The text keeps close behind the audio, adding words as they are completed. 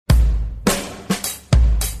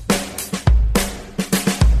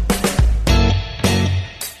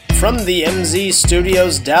From the MZ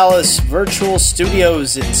Studios Dallas Virtual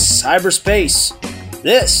Studios in cyberspace,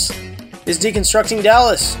 this is Deconstructing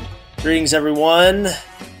Dallas. Greetings, everyone.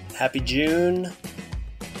 Happy June.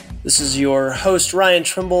 This is your host, Ryan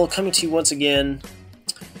Trimble, coming to you once again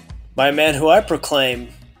by a man who I proclaim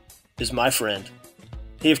is my friend.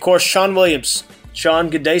 He, of course, Sean Williams.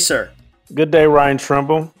 Sean, good day, sir. Good day, Ryan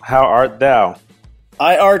Trimble. How art thou?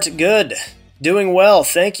 I art good. Doing well,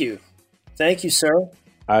 thank you. Thank you, sir.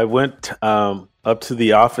 I went up to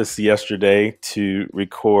the office yesterday to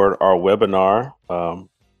record our webinar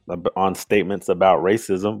on statements about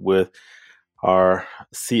racism with our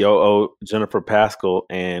COO, Jennifer Pascal.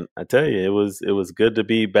 And I tell you, it was good to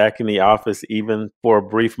be back in the office, even for a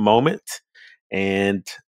brief moment, and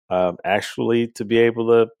actually to be able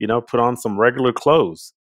to, put on some regular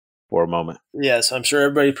clothes for a moment. Yes, I'm sure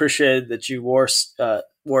everybody appreciated that you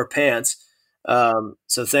wore pants.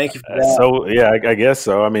 So thank you for that. So yeah, I guess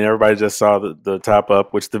so. I mean, everybody just saw the top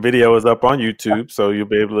up, which the video is up on YouTube, so you'll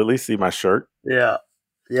be able to at least see my shirt. Yeah.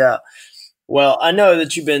 Well, I know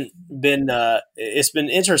that you've been. It's been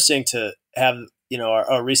interesting to have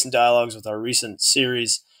our recent dialogues with our recent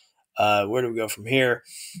series. Where do we go from here?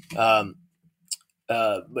 But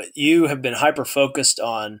you have been hyper focused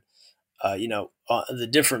on the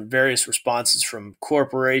different various responses from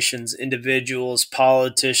corporations, individuals,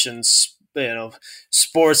 politicians,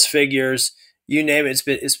 sports figures, you name it.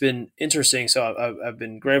 It's been interesting. So I've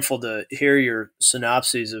been grateful to hear your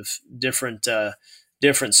synopses of different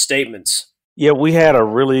statements. Yeah, we had a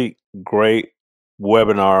really great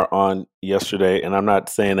webinar on yesterday, and I'm not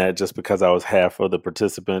saying that just because I was half of the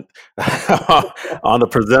participant on the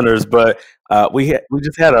presenters, but we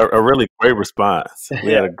just had a really great response.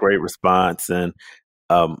 We had a great response, and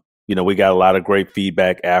we got a lot of great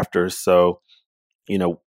feedback after. So,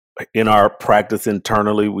 in our practice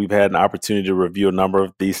internally, we've had an opportunity to review a number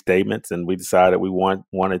of these statements, and we decided we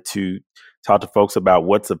wanted to talk to folks about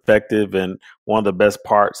what's effective. And one of the best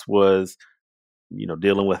parts was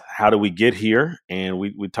dealing with how do we get here. And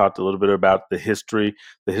we talked a little bit about the history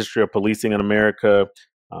of policing in America,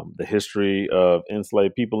 the history of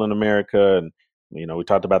enslaved people in America. And, we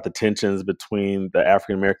talked about the tensions between the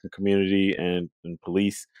African-American community and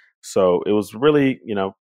police. So it was really,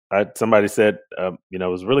 somebody said, it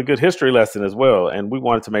was a really good history lesson as well. And we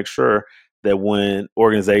wanted to make sure that when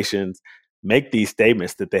organizations make these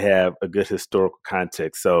statements that they have a good historical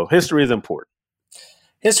context. So history is important.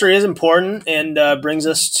 History is important, and brings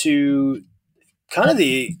us to kind of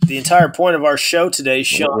the entire point of our show today,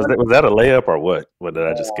 Sean. Was that a layup or what? What did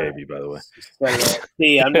I just gave you, by the way?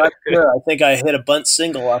 I'm not sure. I think I hit a bunt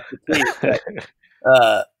single off the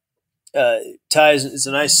tee. Ties is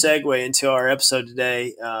a nice segue into our episode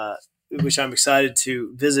today, which I'm excited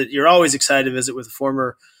to visit. You're always excited to visit with a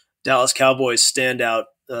former Dallas Cowboys standout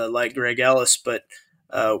like Greg Ellis, but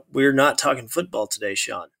we're not talking football today,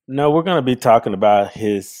 Sean. No, we're going to be talking about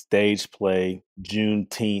his stage play,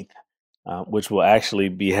 Juneteenth, which will actually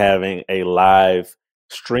be having a live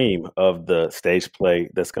stream of the stage play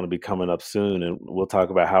that's going to be coming up soon. And we'll talk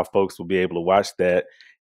about how folks will be able to watch that.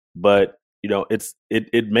 But,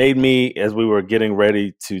 it made me, as we were getting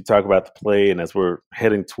ready to talk about the play and as we're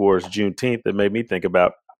heading towards Juneteenth, it made me think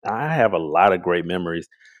about, I have a lot of great memories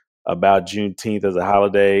about Juneteenth as a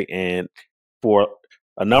holiday. And for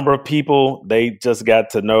a number of people, they just got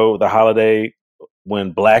to know the holiday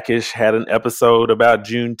when Blackish had an episode about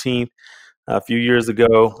Juneteenth a few years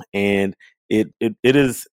ago. And it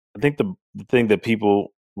is, I think the thing that people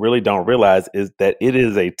really don't realize is that it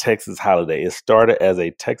is a Texas holiday. It started as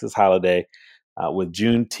a Texas holiday with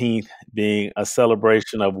Juneteenth being a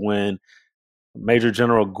celebration of when Major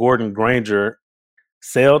General Gordon Granger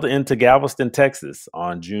sailed into Galveston, Texas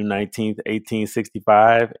on June 19th,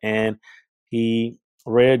 1865. And he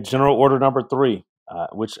read General Order Number 3,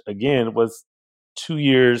 which again was 2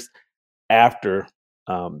 years after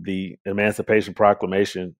the Emancipation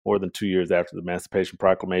Proclamation, more than 2 years after the Emancipation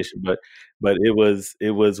Proclamation. But it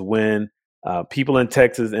was when people in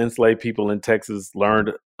Texas, enslaved people in Texas,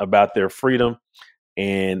 learned about their freedom.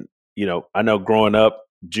 And I know growing up,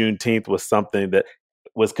 Juneteenth was something that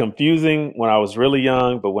was confusing when I was really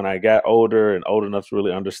young, but when I got older and old enough to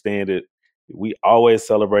really understand it, we always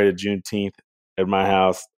celebrated Juneteenth at my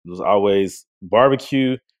house. It was always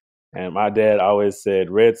barbecue, and my dad always said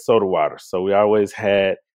red soda water. So we always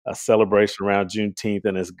had a celebration around Juneteenth,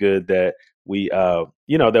 and it's good that we,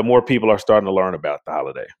 that more people are starting to learn about the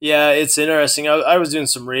holiday. Yeah, it's interesting. I was doing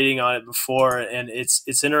some reading on it before, and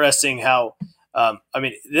it's interesting how,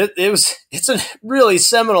 it's a really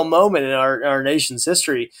seminal moment in our nation's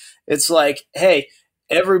history. It's like, hey,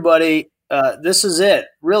 everybody, this is it.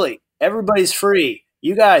 Really, everybody's free.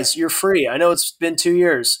 you guys, you're free. I know it's been 2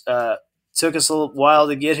 years. Took us a little while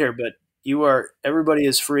to get here, but everybody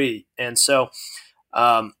is free. And so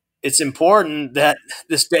it's important that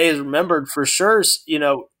this day is remembered for sure,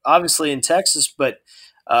 obviously in Texas, but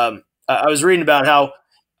I was reading about how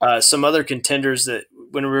some other contenders that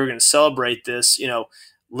when we were going to celebrate this,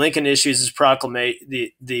 Lincoln issues his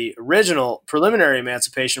the original preliminary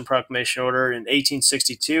Emancipation Proclamation order in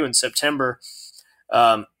 1862 in September.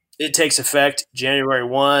 It takes effect January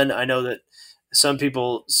 1. I know that some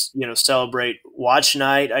people, celebrate Watch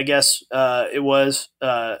Night, I guess it was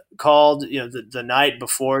called, the night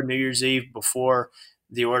before New Year's Eve, before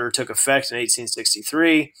the order took effect in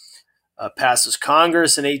 1863, passes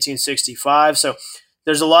Congress in 1865. So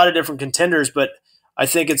there's a lot of different contenders, but I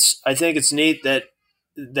think it's neat that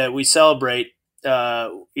we celebrate,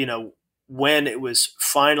 when it was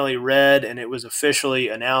finally read and it was officially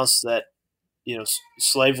announced that,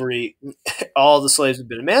 slavery, all the slaves have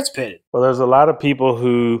been emancipated. Well, there's a lot of people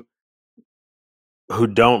who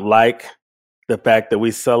don't like the fact that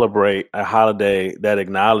we celebrate a holiday that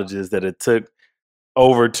acknowledges that it took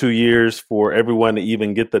over 2 years for everyone to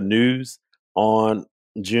even get the news on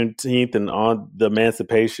Juneteenth and on the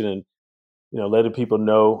emancipation, and letting people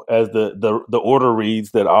know, as the order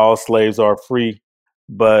reads, that all slaves are free.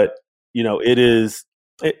 But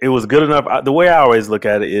it was good enough. The way I always look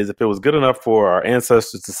at it is, if it was good enough for our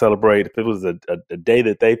ancestors to celebrate, if it was a day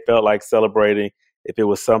that they felt like celebrating, if it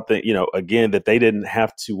was something, again, that they didn't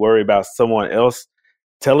have to worry about someone else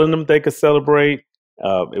telling them they could celebrate.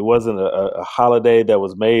 It wasn't a holiday that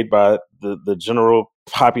was made by the general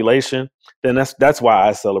population. Then that's why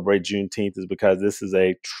I celebrate Juneteenth, is because this is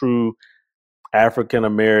a true African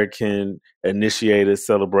American initiated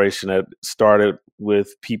celebration that started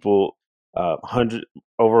with people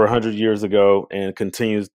over 100 years ago and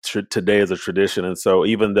continues today as a tradition. And so,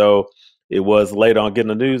 even though it was late on getting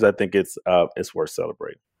the news, I think it's worth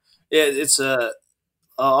celebrating. Yeah, it's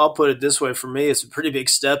I'll put it this way: for me, it's a pretty big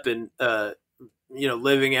step in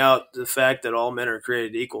living out the fact that all men are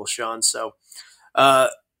created equal, Sean. So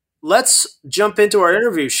let's jump into our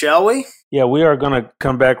interview, shall we? Yeah, we are going to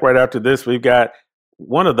come back right after this. We've got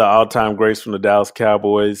one of the all-time greats from the Dallas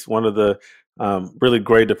Cowboys, one of the really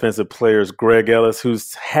great defensive players, Greg Ellis,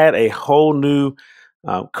 who's had a whole new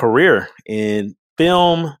career in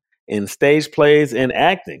film, in stage plays, and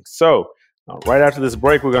acting. So right after this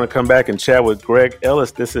break, we're going to come back and chat with Greg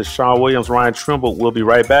Ellis. This is Sean Williams, Ryan Trimble. We'll be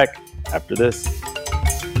right back after this.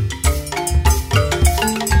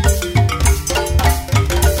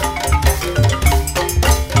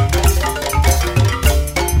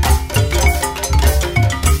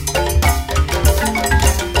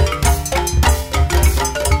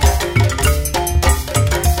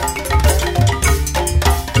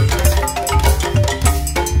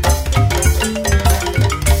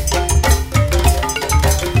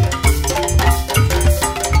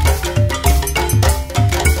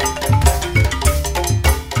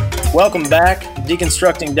 Welcome back,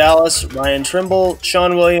 Deconstructing Dallas. Ryan Trimble,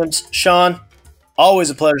 Sean Williams. Sean, always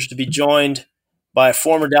a pleasure to be joined by a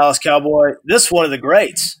former Dallas Cowboy. This one of the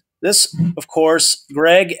greats. This, of course,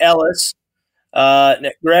 Greg Ellis.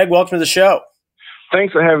 Greg, welcome to the show.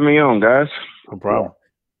 Thanks for having me on, guys. No problem.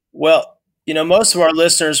 Well, most of our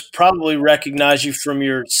listeners probably recognize you from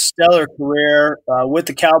your stellar career with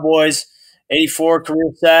the Cowboys, 84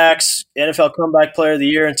 career sacks, NFL Comeback Player of the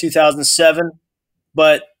Year in 2007.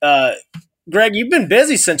 But, Greg, you've been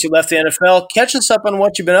busy since you left the NFL. Catch us up on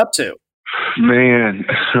what you've been up to. Man,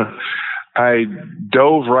 I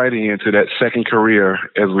dove right into that second career,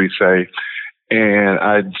 as we say, and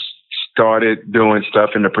I started doing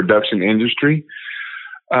stuff in the production industry.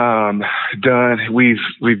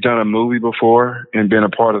 We've done a movie before and been a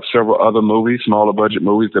part of several other movies, smaller budget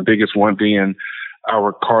movies, the biggest one being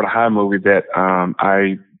our Carter High movie that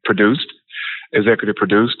I executive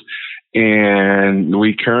produced. And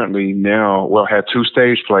we currently now, have 2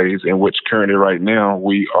 stage plays, in which currently right now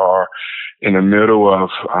we are in the middle of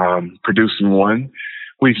producing one.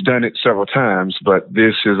 We've done it several times, but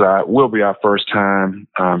this will be our first time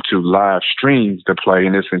to live stream the play,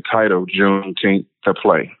 and it's entitled Juneteenth, the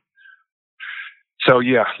play. So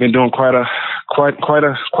yeah, been doing quite a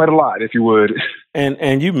lot, if you would.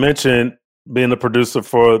 And you mentioned being the producer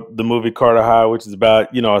for the movie Carter High, which is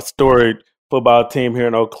about a storied football team here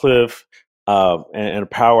in Oak Cliff, and a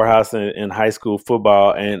powerhouse in high school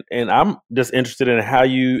football. And I'm just interested in how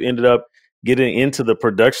you ended up getting into the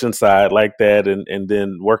production side like that, and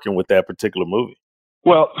then working with that particular movie.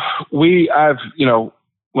 Well, when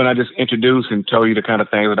I just introduced and told you the kind of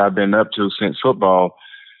things that I've been up to since football,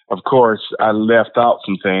 of course, I left out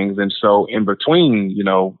some things. And so in between,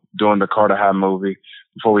 doing the Carter High movie,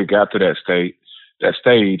 before we got to that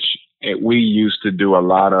stage, we used to do a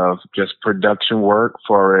lot of just production work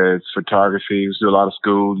for as photography. We used to do a lot of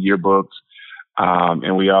school yearbooks.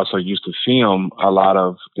 And we also used to film a lot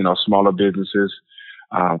of, smaller businesses,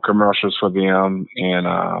 commercials for them.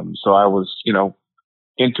 And so I was,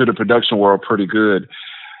 into the production world pretty good.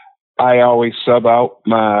 I always sub out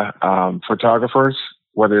my photographers,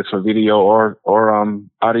 whether it's for video or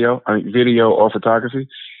audio, video or photography.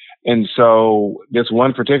 And so this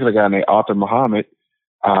one particular guy named Arthur Muhammad,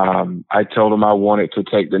 I told him I wanted to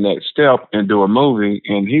take the next step and do a movie,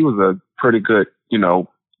 and he was a pretty good,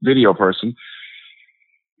 video person.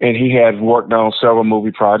 And he had worked on several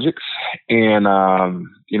movie projects, and,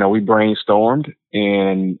 we brainstormed,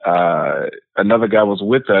 and another guy was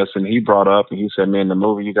with us, and he brought up, and he said, man, the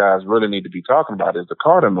movie you guys really need to be talking about is the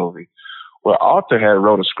Carter movie. Well, Arthur had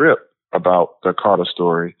wrote a script about the Carter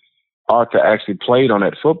story. Arthur actually played on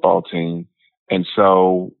that football team. And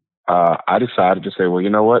so I decided to say, well, you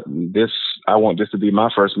know what? I want this to be my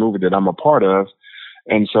first movie that I'm a part of.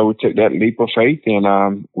 And so we took that leap of faith,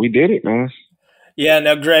 and we did it, man. Yeah.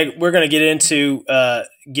 Now, Greg, we're going to get into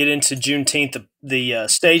Juneteenth, the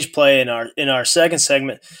stage play in our second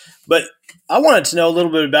segment, but I wanted to know a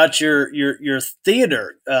little bit about your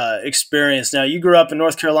theater experience. Now, you grew up in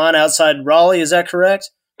North Carolina, outside Raleigh. Is that correct?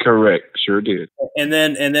 Correct. Sure did. And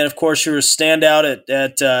then of course, you were a standout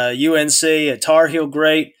at UNC, at Tar Heel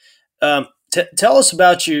Great. Tell us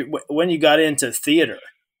about when you got into theater.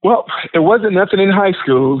 Well, it wasn't nothing in high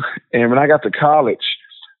school, and when I got to college,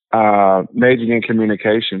 majored in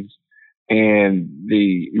communications, and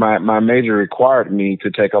my major required me to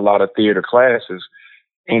take a lot of theater classes,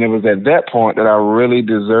 and it was at that point that I really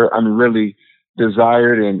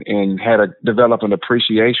desired and had developed an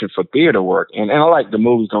appreciation for theater work, and I like the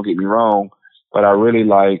movies. Don't get me wrong, but I really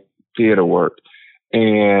like theater work,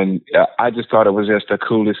 and I just thought it was just the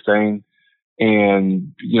coolest thing.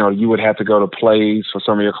 And you would have to go to plays for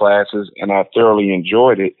some of your classes, and I thoroughly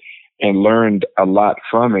enjoyed it and learned a lot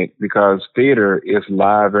from it, because theater is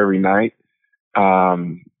live every night.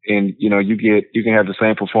 And, you can have the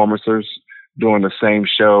same performers doing the same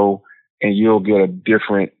show, and you'll get a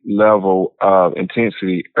different level of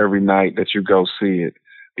intensity every night that you go see it,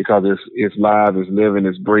 because it's live, it's living,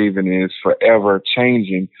 it's breathing, and it's forever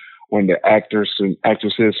changing when the actors and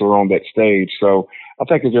actresses are on that stage. So I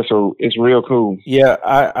think it's real cool. Yeah,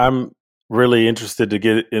 I'm really interested to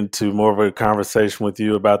get into more of a conversation with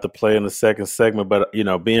you about the play in the second segment. But,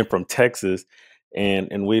 being from Texas,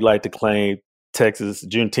 and we like to claim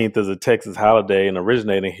Juneteenth as a Texas holiday and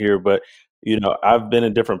originating here. But, I've been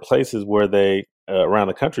in different places where they around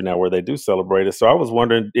the country now where they do celebrate it. So I was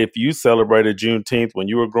wondering if you celebrated Juneteenth when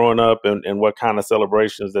you were growing up, and what kind of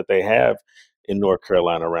celebrations that they have in North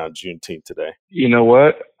Carolina around Juneteenth today. You know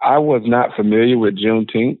what? I was not familiar with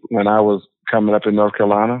Juneteenth when I was coming up in North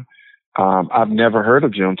Carolina. I've never heard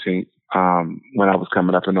of Juneteenth when I was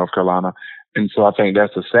coming up in North Carolina. And so I think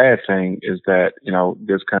that's the sad thing, is that,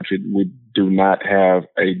 this country, we do not have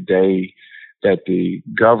a day that the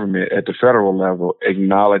government at the federal level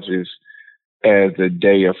acknowledges as the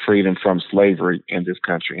day of freedom from slavery in this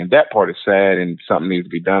country. And that part is sad, and something needs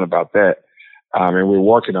to be done about that. And we're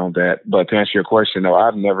working on that. But to answer your question, no,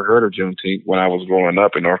 I've never heard of Juneteenth when I was growing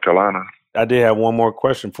up in North Carolina. I did have one more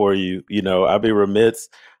question for you. I'd be remiss,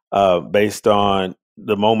 based on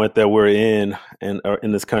the moment that we're in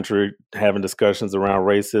this country, having discussions around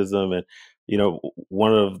racism. And,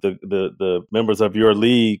 one of the members of your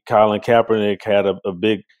league, Colin Kaepernick, had a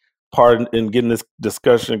big part in getting this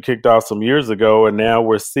discussion kicked off some years ago. And now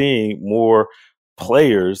we're seeing more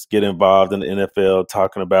players get involved in the NFL,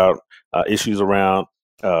 talking about issues around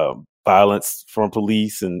violence from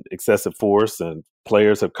police and excessive force, and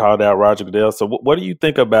players have called out Roger Goodell. So what do you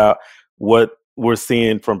think about what we're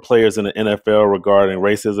seeing from players in the NFL regarding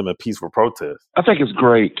racism and peaceful protest? I think it's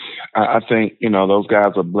great. I think, those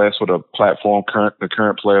guys are blessed with a platform, the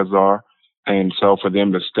current players are. And so for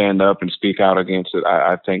them to stand up and speak out against it,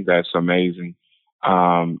 I think that's amazing.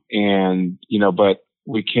 But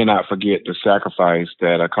we cannot forget the sacrifice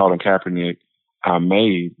that Colin Kaepernick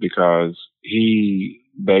made, because he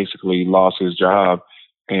basically lost his job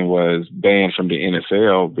and was banned from the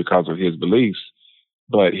NFL because of his beliefs,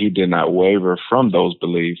 but he did not waver from those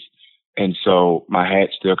beliefs. And so my hat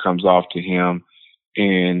still comes off to him,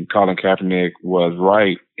 and Colin Kaepernick was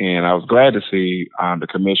right. And I was glad to see the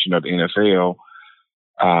commissioner of the NFL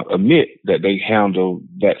admit that they handled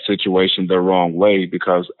that situation the wrong way,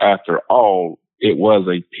 because after all, it was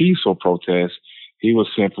a peaceful protest. He was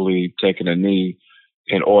simply taking a knee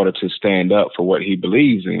in order to stand up for what he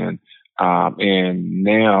believes in. And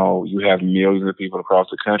now you have millions of people across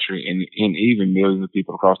the country and even millions of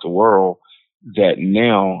people across the world that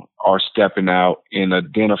now are stepping out and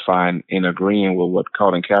identifying and agreeing with what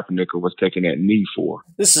Colin Kaepernick was taking that knee for.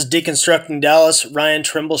 This is Deconstructing Dallas. Ryan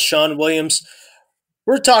Trimble, Sean Williams.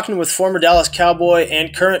 We're talking with former Dallas Cowboy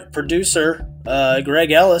and current producer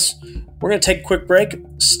Greg Ellis. We're going to take a quick break.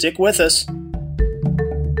 Stick with us.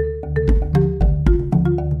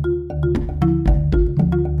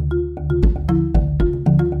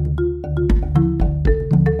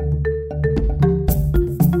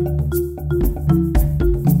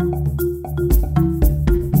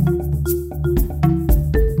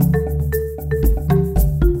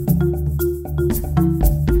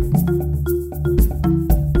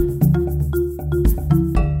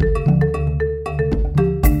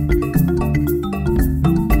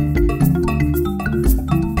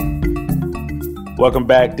 Welcome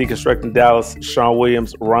back, Deconstructing Dallas. Sean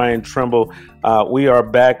Williams, Ryan Trimble. We are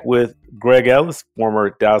back with Greg Ellis,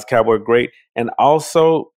 former Dallas Cowboy great, and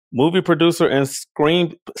also movie producer and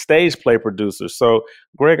stage play producer. So,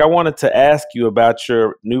 Greg, I wanted to ask you about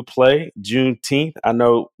your new play, Juneteenth. I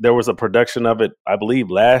know there was a production of it, I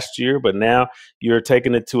believe, last year, but now you're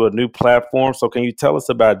taking it to a new platform. So can you tell us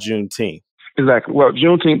about Juneteenth? Exactly. Well,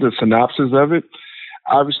 Juneteenth, the synopsis of it,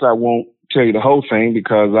 obviously I won't tell you the whole thing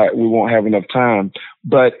because we won't have enough time.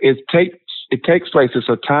 But it takes place. It's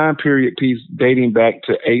a time period piece dating back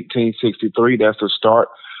to 1863. That's the start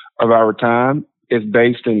of our time. It's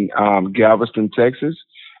based in Galveston, Texas,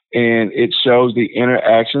 and it shows the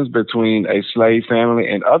interactions between a slave family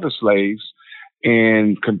and other slaves,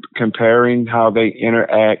 and comparing how they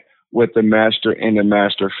interact with the master and the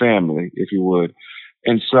master family, if you would.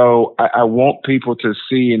 And so I want people to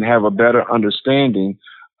see and have a better understanding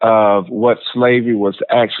of what slavery was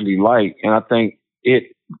actually like. And I think it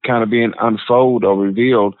kind of being unfolded or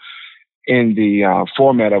revealed in the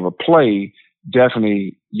format of a play,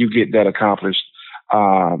 definitely you get that accomplished.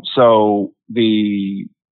 So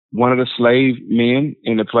one of the slave men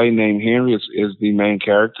in the play named Henry is the main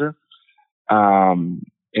character. And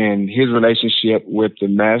his relationship with the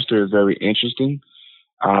master is very interesting.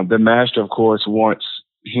 The master, of course, wants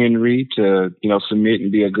Henry to, submit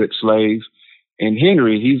and be a good slave. And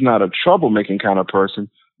Henry, he's not a troublemaking kind of person,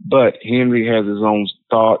 but Henry has his own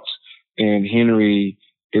thoughts, and Henry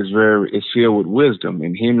is filled with wisdom.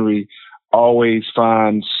 And Henry always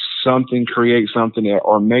finds something, create something,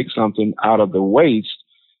 or make something out of the waste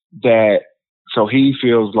so he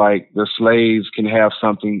feels like the slaves can have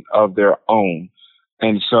something of their own.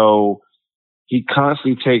 And so he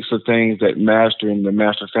constantly takes the things that master and the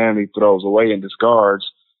master family throws away and discards.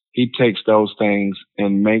 He takes those things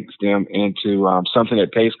and makes them into something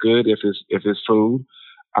that tastes good if it's food,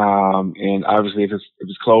 and obviously if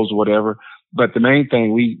it's clothes or whatever. But the main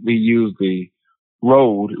thing we use the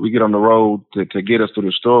road. We get on the road to get us through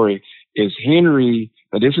the story. Is Henry?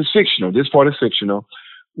 Now this is fictional. This part is fictional.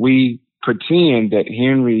 We pretend that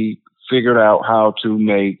Henry figured out how to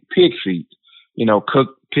make pig feet. Cook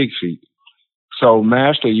pig feet. So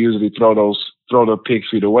master usually throw the pig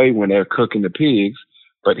feet away when they're cooking the pigs.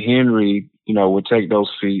 But Henry, would take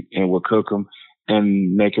those feet and would cook them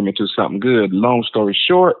and make them into something good. Long story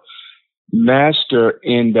short, master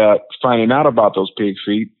ended up finding out about those pig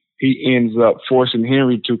feet. He ends up forcing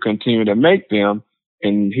Henry to continue to make them,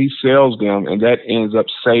 and he sells them, and that ends up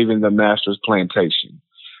saving the master's plantation.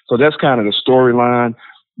 So that's kind of the storyline.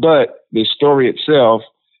 But the story itself,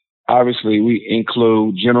 obviously, we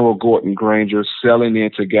include General Gordon Granger selling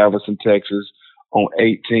into Galveston, Texas, on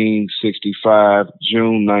 1865,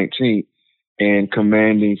 June 19th, and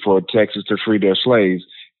commanding for Texas to free their slaves.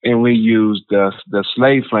 And we used the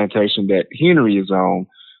slave plantation that Henry is on.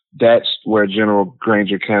 That's where General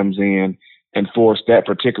Granger comes in and forced that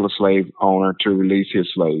particular slave owner to release his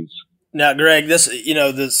slaves. Now, Greg, this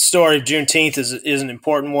the story of Juneteenth is an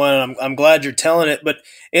important one. I'm glad you're telling it, but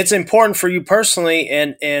it's important for you personally,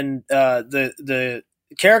 and the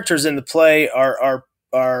characters in the play are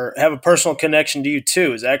have a personal connection to you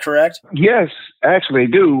too. Is that correct? Yes, actually,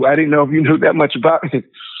 they do. I didn't know if you knew that much about it.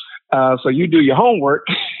 So you do your homework.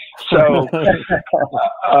 So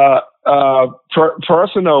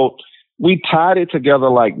personal, we tied it together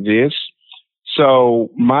like this. So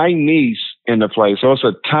my niece in the play, so it's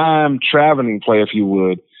a time traveling play, if you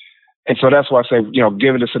would. And so that's why I say,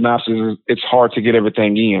 given the synopsis, it's hard to get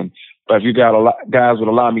everything in. But if you got guys would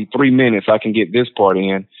allow me 3 minutes, I can get this part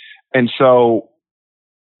in. And so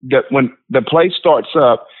when the play starts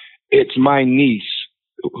up, it's my niece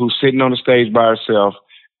who's sitting on the stage by herself,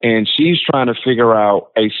 and she's trying to figure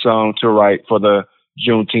out a song to write for the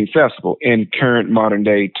Juneteenth festival in current modern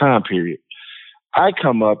day time period. I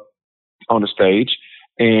come up on the stage,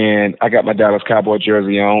 and I got my Dallas Cowboy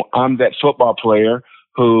jersey on. I'm that football player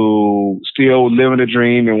who still living the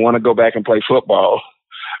dream and want to go back and play football,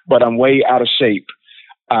 but I'm way out of shape.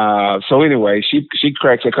 So anyway, she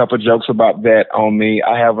cracks a couple jokes about that on me.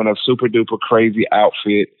 I have on a super duper crazy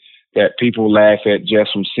outfit that people laugh at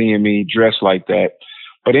just from seeing me dressed like that.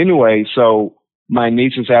 But anyway, so my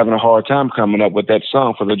niece is having a hard time coming up with that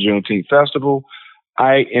song for the Juneteenth festival.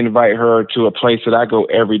 I invite her to a place that I go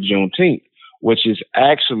every Juneteenth, which is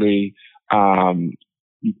actually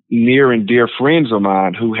near and dear friends of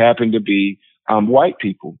mine who happen to be white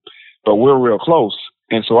people, but we're real close.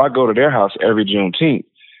 And so I go to their house every Juneteenth.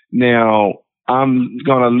 Now, I'm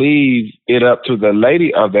going to leave it up to the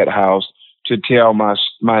lady of that house to tell my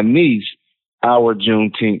niece our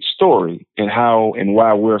Juneteenth story and how and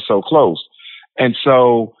why we're so close. And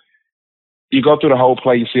so you go through the whole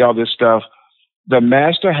play, you see all this stuff. The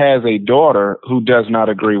master has a daughter who does not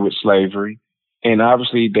agree with slavery, and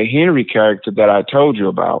obviously the Henry character that I told you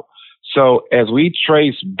about. So as we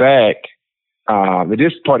trace back,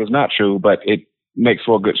 this part is not true, but it makes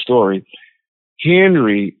for a good story.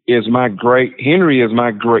 Henry is my great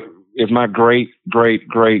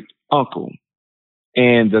uncle,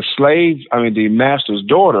 and the master's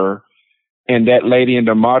daughter, and that lady in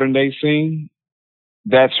the modern day scene,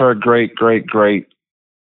 that's her great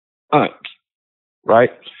aunt, right?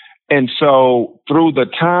 And so through the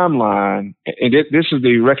timeline, and this is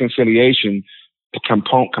the reconciliation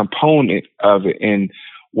component of it, and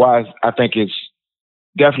why I think it's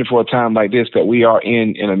definitely for a time like this that we are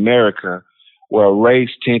in America, where race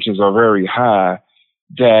tensions are very high,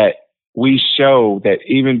 that we show that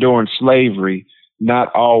even during slavery,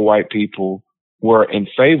 not all white people were in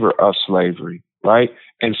favor of slavery, right?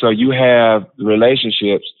 And so you have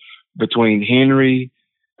relationships between Henry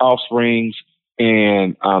offsprings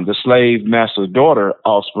and the slave master's daughter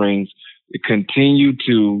offsprings continue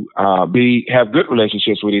to have good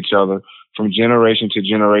relationships with each other from generation to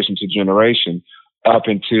generation to generation up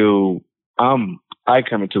until I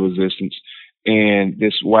come into existence and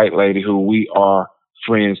this white lady who we are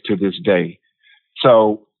friends to this day.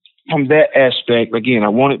 So from that aspect, again, I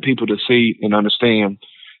wanted people to see and understand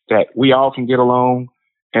that we all can get along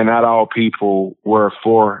and not all people were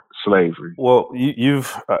for slavery. Well,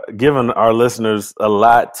 you've given our listeners a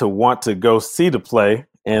lot to want to go see the play.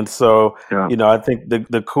 And so, Yeah. I think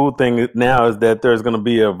the cool thing now is that there's going to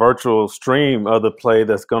be a virtual stream of the play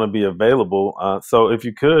that's going to be available. So if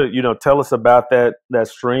you could, tell us about that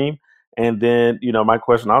stream. And then, my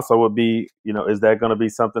question also would be, is that going to be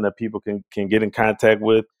something that people can get in contact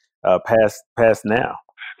with past now?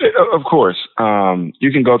 Of course.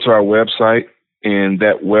 You can go to our website, and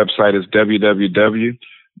that website is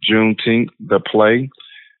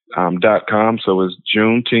www.juneteenththeplay.com. So it's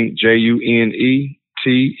Juneteenth,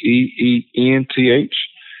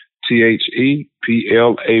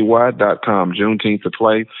 JUNETEENTHEPLAY.com, Juneteenth the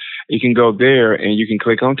Play. You can go there and you can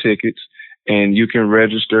click on tickets, and you can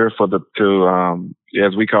register for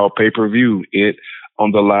as we call pay-per-view it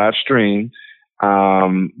on the live stream.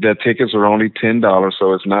 The tickets are only $10,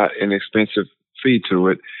 so it's not an expensive fee to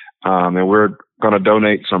it. And we're going to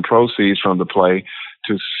donate some proceeds from the play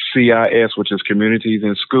to CIS, which is Communities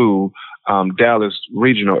in School, Dallas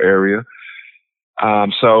regional area.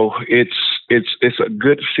 So it's a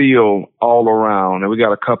good feel all around. And we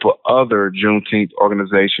got a couple other Juneteenth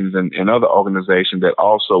organizations and other organizations that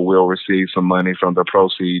also will receive some money from the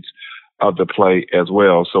proceeds of the play as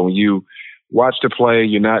well. So when you watch the play,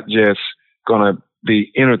 you're not just going to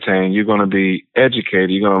be entertained, you're going to be educated,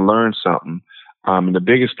 you're going to learn something. And the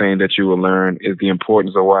biggest thing that you will learn is the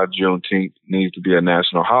importance of why Juneteenth needs to be a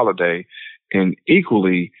national holiday. And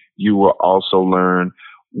equally, you will also learn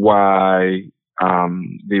why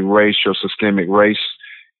the systemic race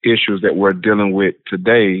issues that we're dealing with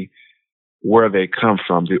today, where they come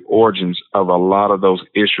from, the origins of a lot of those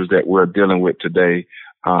issues that we're dealing with today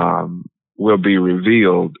will be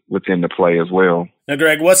revealed within the play as well. Now,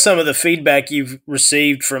 Greg, what's some of the feedback you've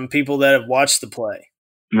received from people that have watched the play?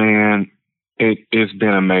 Man, it's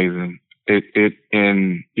been amazing.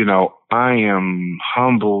 And I am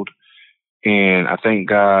humbled, and I thank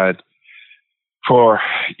God for,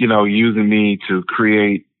 using me to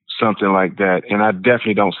create something like that. And I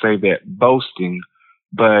definitely don't say that boasting,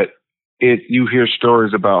 but you hear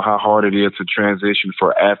stories about how hard it is to transition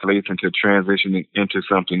for athletes and to transition into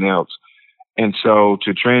something else. And so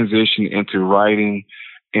to transition into writing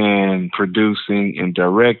and producing and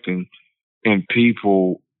directing, and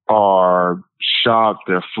people are shocked,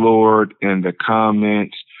 they're floored, and the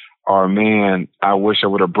comments are, man, I wish I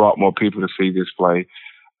would have brought more people to see this play.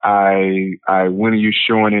 When are you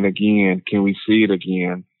showing it again? Can we see it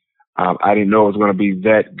again? I didn't know it was going to be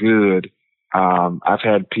that good. I've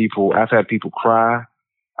had people cry.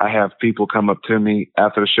 I have people come up to me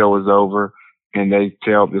after the show is over, and they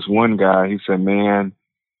tell this one guy, he said, "Man,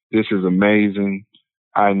 this is amazing.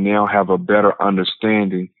 I now have a better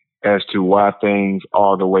understanding as to why things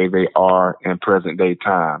are the way they are in present day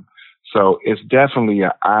time." So it's definitely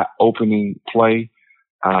an eye-opening play,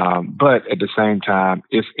 but at the same time,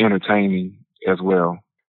 it's entertaining as well.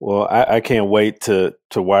 Well, I can't wait to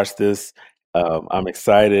watch this. I'm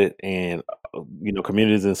excited, and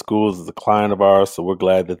Communities in Schools is a client of ours, so we're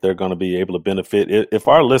glad that they're going to be able to benefit. If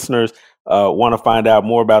our listeners want to find out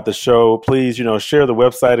more about the show, please, share the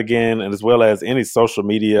website again, and as well as any social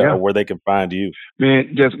media where they can find you.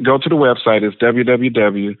 Man, just go to the website. It's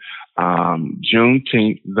www.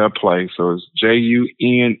 Juneteenth the play. So it's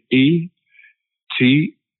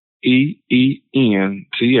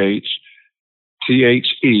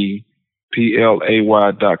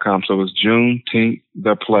JUNETEENTHEPLAY.com. So it's Juneteenth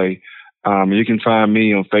the play. You can find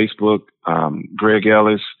me on Facebook, Greg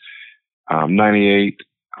Ellis 98.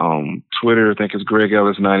 Twitter, I think it's Greg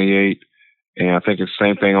Ellis 98, and I think it's the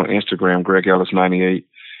same thing on Instagram, Greg Ellis 98.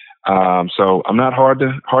 So I'm not hard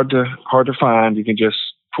to find. You can just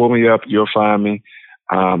pull me up, you'll find me.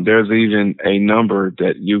 There's even a number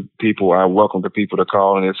that I welcome the people to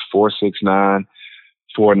call, and it's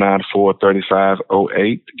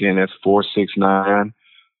 469-494-3508. Again, that's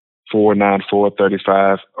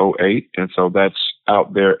 469-494-3508. And so that's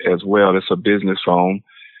out there as well. It's a business phone.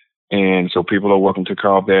 And so people are welcome to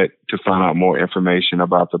call that to find out more information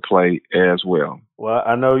about the play as well. Well,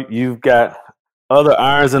 I know you've got other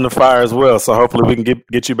irons in the fire as well. So hopefully we can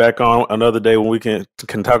get you back on another day when we can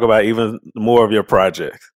talk about even more of your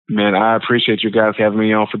projects. Man, I appreciate you guys having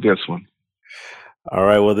me on for this one. All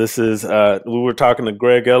right. Well, this is, we were talking to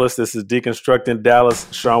Greg Ellis. This is Deconstructing Dallas.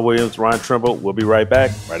 Sean Williams, Ryan Trimble. We'll be right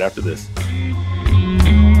back right after this.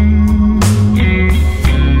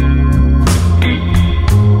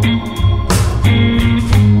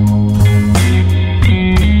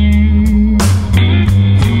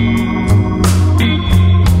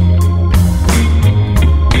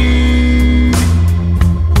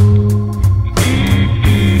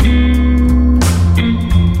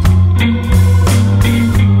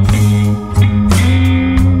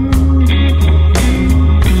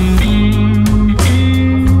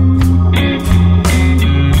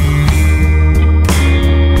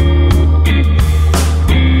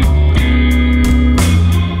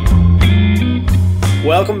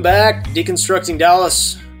 Welcome back, Deconstructing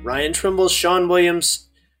Dallas. Ryan Trimble, Sean Williams.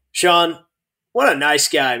 Sean, what a nice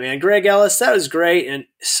guy, man. Greg Ellis, that was great and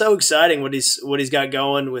so exciting what he's got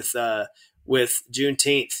going with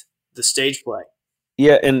Juneteenth, the stage play.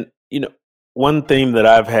 Yeah, and one theme that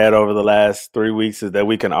I've had over the last 3 weeks is that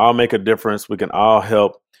we can all make a difference. We can all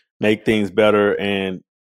help make things better, and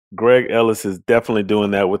Greg Ellis is definitely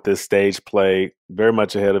doing that with this stage play, very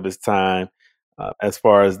much ahead of his time. As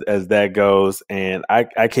far as that goes. And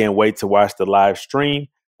I can't wait to watch the live stream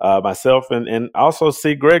myself and also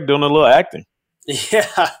see Greg doing a little acting.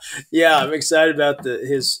 Yeah, I'm excited about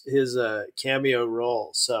his cameo role.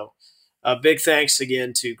 So big thanks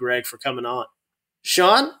again to Greg for coming on.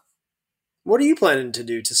 Sean, what are you planning to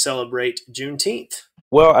do to celebrate Juneteenth?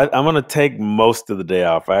 Well, I'm going to take most of the day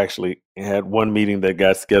off. I actually had one meeting that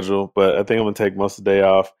got scheduled, but I think I'm going to take most of the day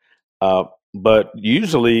off. But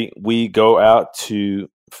usually we go out to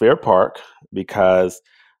Fair Park because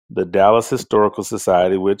the Dallas Historical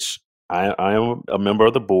Society, which I am a member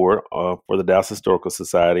of the board for the Dallas Historical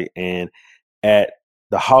Society, and at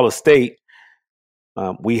the Hall of State,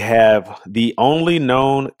 we have the only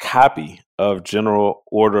known copy of General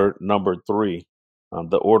Order Number 3,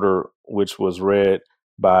 the order which was read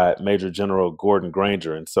by Major General Gordon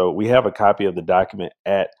Granger. And so we have a copy of the document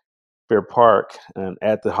at Fair Park and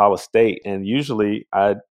at the Hall of State. And usually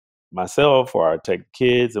I take the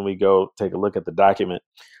kids and we go take a look at the document.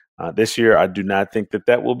 This year, I do not think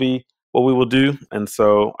that will be what we will do. And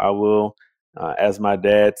so I will, as my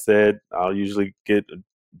dad said, I'll usually get a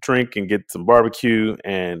drink and get some barbecue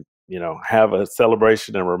and, have a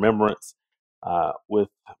celebration and remembrance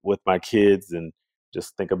with my kids and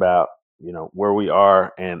just think about, where we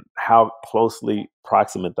are and how closely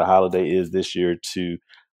proximate the holiday is this year to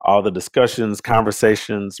all the discussions,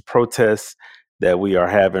 conversations, protests that we are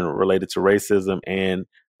having related to racism. And,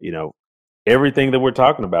 everything that we're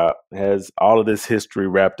talking about has all of this history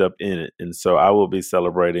wrapped up in it. And so I will be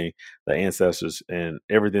celebrating the ancestors and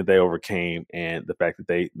everything they overcame and the fact that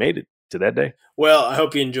they made it to that day. Well, I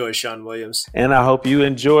hope you enjoy, Sean Williams. And I hope you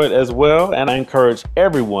enjoy it as well. And I encourage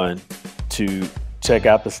everyone to check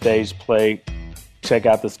out the stage play, check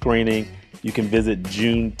out the screening, You can visit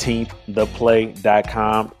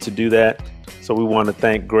juneteenththeplay.com to do that. So we want to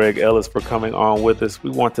thank Greg Ellis for coming on with us. We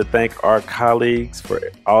want to thank our colleagues for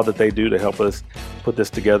all that they do to help us put this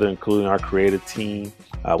together, including our creative team.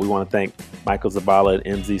 We want to thank Michael Zabala at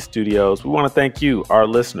MZ Studios. We want to thank you, our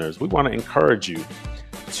listeners. We want to encourage you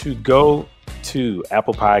to go to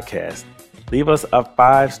Apple Podcasts. Leave us a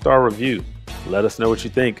 5-star review. Let us know what you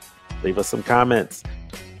think. Leave us some comments.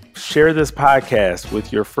 Share this podcast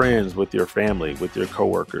with your friends, with your family, with your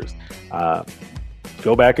coworkers.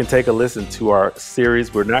 Go back and take a listen to our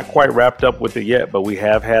series. We're not quite wrapped up with it yet, but we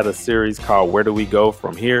have had a series called Where Do We Go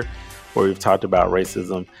From Here, where we've talked about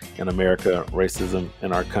racism in America, racism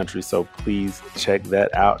in our country. So please check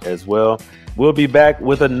that out as well. We'll be back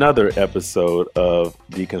with another episode of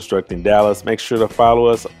Deconstructing Dallas. Make sure to follow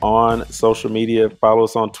us on social media. Follow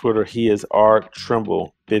us on Twitter. He is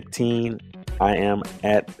rTrimble15. I am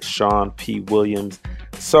at Sean P. Williams.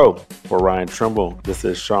 So for Ryan Trimble, this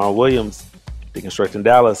is Sean Williams, Deconstructing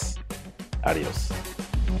Dallas. Adios.